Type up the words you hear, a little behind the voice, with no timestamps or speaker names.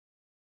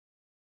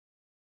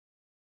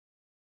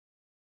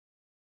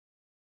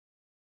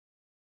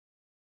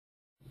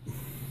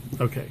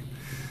Okay.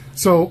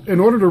 So in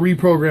order to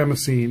reprogram a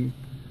scene,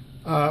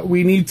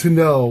 we need to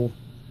know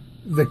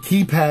the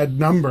keypad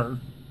number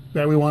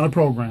that we want to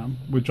program,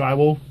 which I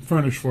will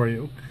furnish for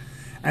you.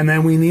 And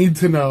then we need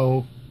to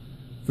know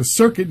the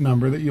circuit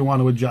number that you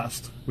want to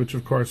adjust, which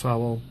of course I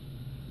will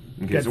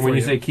get so for when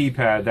you say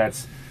keypad,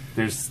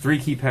 there's 3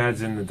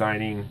 keypads in the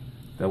dining,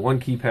 the 1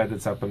 keypad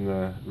that's up on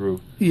the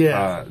roof,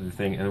 the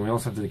thing, and then we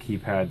also have the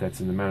keypad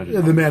that's in the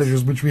manager's. The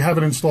managers, which we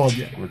haven't installed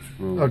yet. Which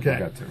we'll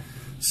get to.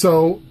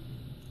 So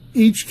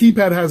each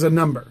keypad has a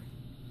number.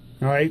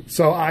 All right.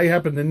 So I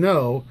happen to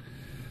know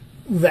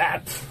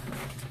that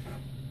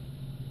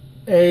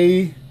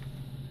A5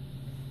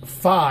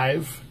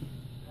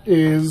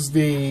 is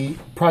the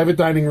private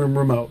dining room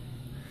remote.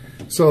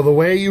 So the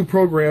way you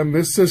program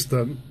this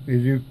system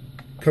is you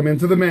come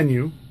into the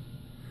menu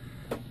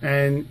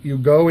and you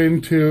go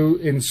into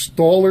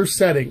installer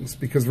settings,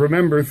 because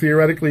remember,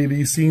 theoretically,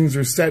 these scenes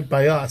are set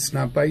by us,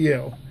 not by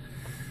you.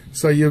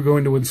 So you go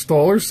into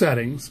installer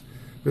settings.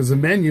 There's a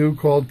menu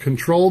called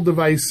control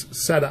device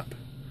setup.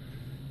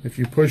 If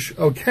you push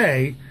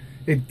OK,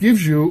 it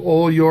gives you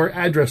all your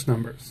address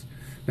numbers.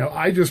 Now,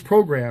 I just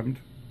programmed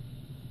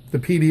the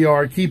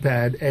PDR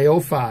keypad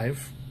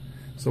A05,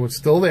 so it's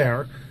still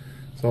there.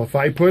 So if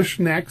I push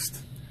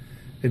next,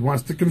 it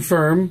wants to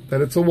confirm that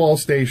it's a wall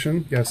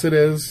station. Yes, it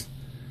is.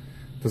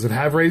 Does it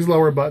have raise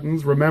lower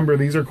buttons? Remember,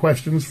 these are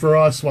questions for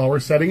us while we're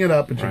setting it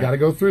up, but you got to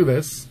go through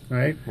this,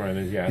 right? Right,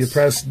 yes. You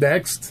press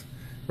next,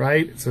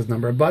 right? It says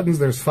number of buttons.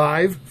 There's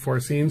 5, 4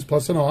 scenes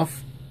plus an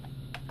off.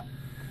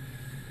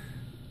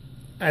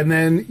 And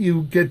then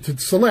you get to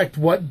select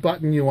what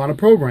button you want to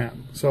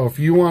program. So if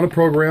you want to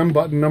program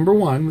button number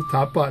 1, the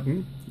top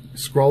button,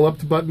 scroll up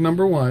to button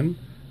number 1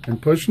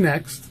 and push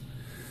next.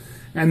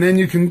 And then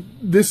you can,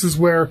 this is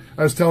where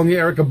I was telling you,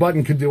 Eric, a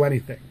button could do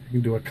anything.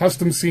 You can do a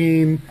custom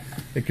scene,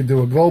 it could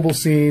do a global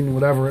scene,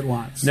 whatever it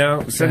wants.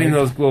 Now, setting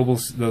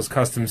those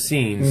custom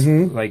scenes,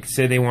 like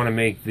say they want to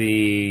make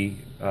the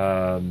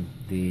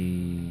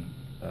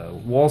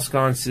wall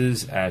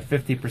sconces at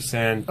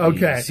 50%.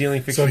 Okay.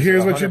 Ceiling fixtures so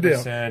here's what you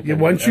do.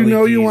 Once you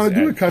know you want to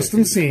do a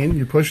custom scene,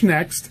 you push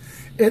next.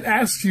 It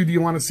asks you, do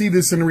you want to see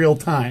this in real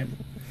time?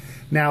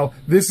 Now,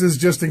 this is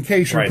just in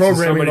case you're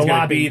programming the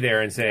lobby. Be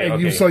there and say,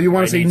 okay, so you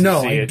want to say, no,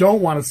 I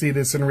don't want to see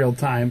this in real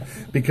time,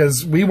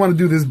 because we want to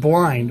do this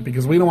blind,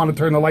 because we don't want to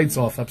turn the lights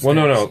off upstairs. Well,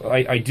 no,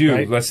 I do.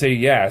 Right? Let's say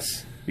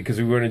yes, because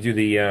we want to do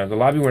the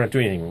lobby. We're not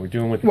doing anything. We're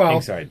doing with the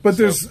king side. But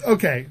there's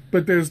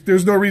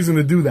no reason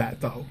to do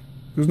that, though.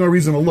 There's no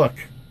reason to look.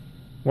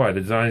 Why?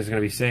 The designer is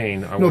going to be saying...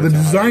 No, the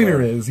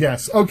designer is,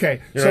 yes. Okay,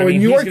 so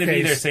in your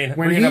case,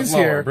 when he's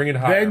here,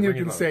 then you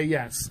can say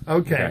yes.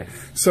 Okay,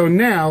 so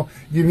now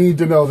you need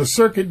to know the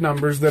circuit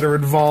numbers that are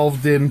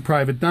involved in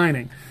private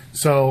dining.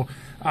 So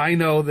I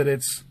know that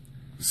it's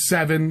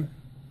 7,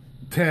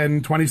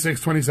 10, 26,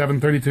 27,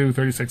 32,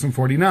 36, and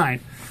 49.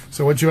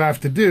 So what you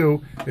have to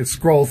do is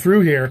scroll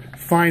through here,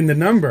 find the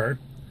number,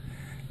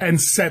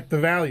 and set the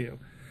value.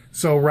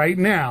 So right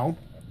now...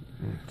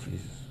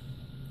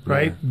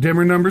 Right? Yeah.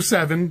 Dimmer number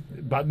 7,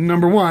 button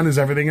number 1 is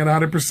everything at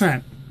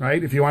 100%.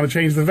 Right? If you want to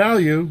change the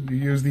value, you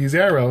use these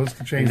arrows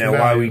to change the value.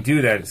 Now, while we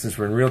do that, since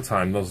we're in real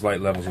time, those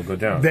light levels will go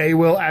down. They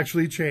will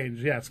actually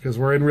change, yes, because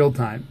we're in real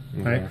time.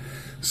 Right?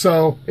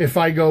 So if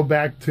I go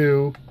back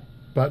to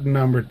button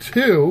number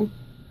 2,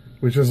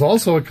 which is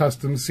also a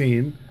custom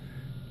scene,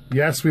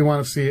 yes, we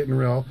want to see it in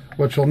real.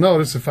 What you'll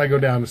notice, if I go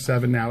down to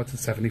 7 now, it's at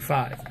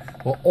 75.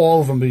 Well,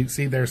 all of them,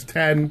 see, there's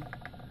 10.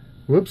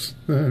 Whoops,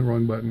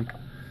 wrong button.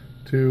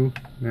 2,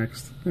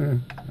 next. No.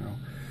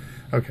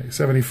 Okay,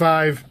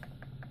 75.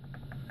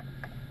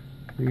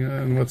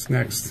 And what's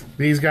next?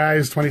 These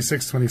guys,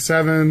 26,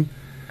 27,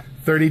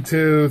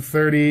 32,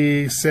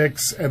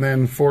 36, and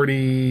then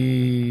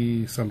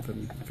 40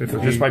 something. 50,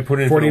 so just by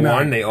putting in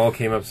 1, they all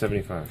came up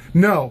 75.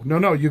 No.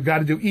 You've got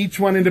to do each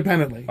one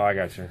independently. Oh, I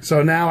got you.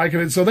 So now I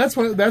can. So that's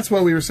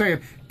what we were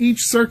saying. Each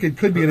circuit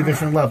could be at a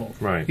different level.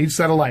 Right. Each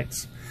set of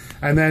lights,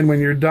 and then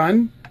when you're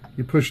done,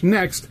 you push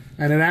next,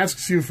 and it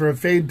asks you for a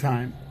fade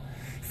time.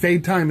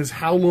 Fade time is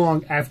how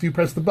long after you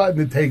press the button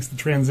it takes the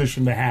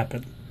transition to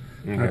happen.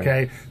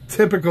 Okay?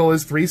 Typical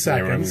is 3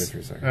 seconds.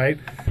 3 seconds. Right?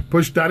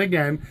 Push done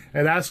again.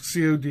 It asks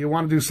you, do you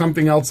want to do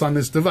something else on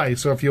this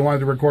device? So if you wanted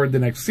to record the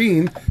next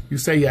scene, you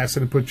say yes,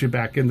 and it puts you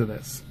back into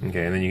this.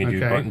 Okay, and then you can do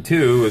button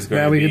 2 is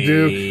going to be... we can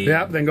do,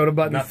 then go to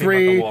button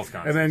 3,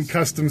 and then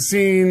custom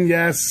scene.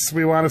 Yes,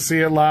 we want to see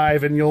it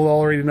live, and you'll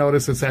already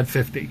notice it's at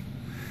 50.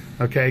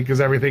 Okay?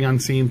 Because everything on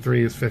scene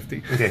 3 is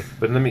 50. Okay,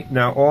 but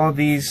now all of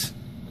these...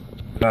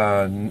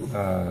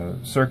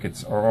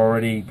 circuits are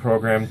already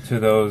programmed to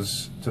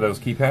those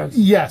keypads?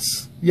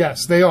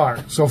 Yes, they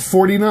are. So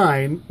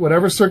 49,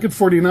 whatever circuit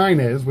 49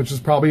 is, which is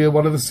probably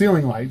one of the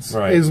ceiling lights,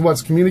 is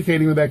what's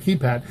communicating with that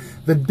keypad.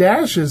 The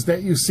dashes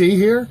that you see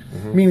here,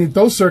 meaning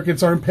those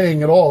circuits aren't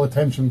paying at all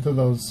attention to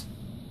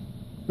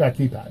that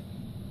keypad.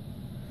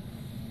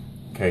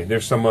 Okay,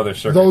 there's some other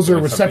circuits. Those are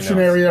reception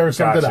area or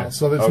something else.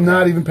 So it's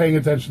not even paying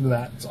attention to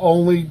that. It's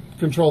only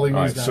controlling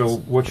these guys. So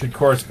what should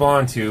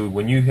correspond to,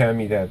 when you hand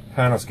me that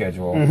panel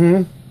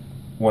schedule,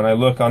 when I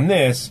look on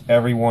this,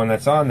 everyone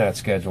that's on that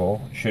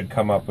schedule should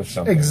come up with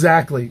something.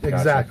 Exactly,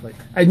 exactly.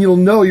 And you'll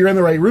know you're in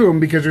the right room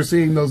because you're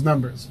seeing those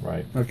numbers.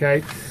 Right.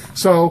 Okay?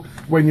 So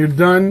when you're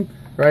done,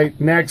 right,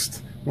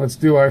 next, let's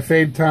do our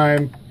fade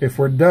time. If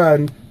we're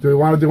done, do we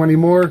want to do any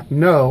more?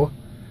 No.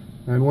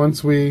 And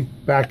once we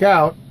back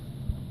out,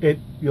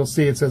 you'll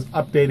see it says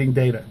updating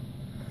data.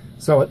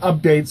 So it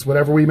updates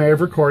whatever we may have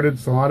recorded.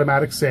 It's an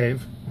automatic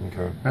save.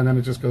 Okay. And then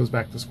it just goes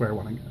back to square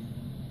one again.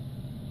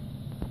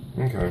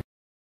 Okay.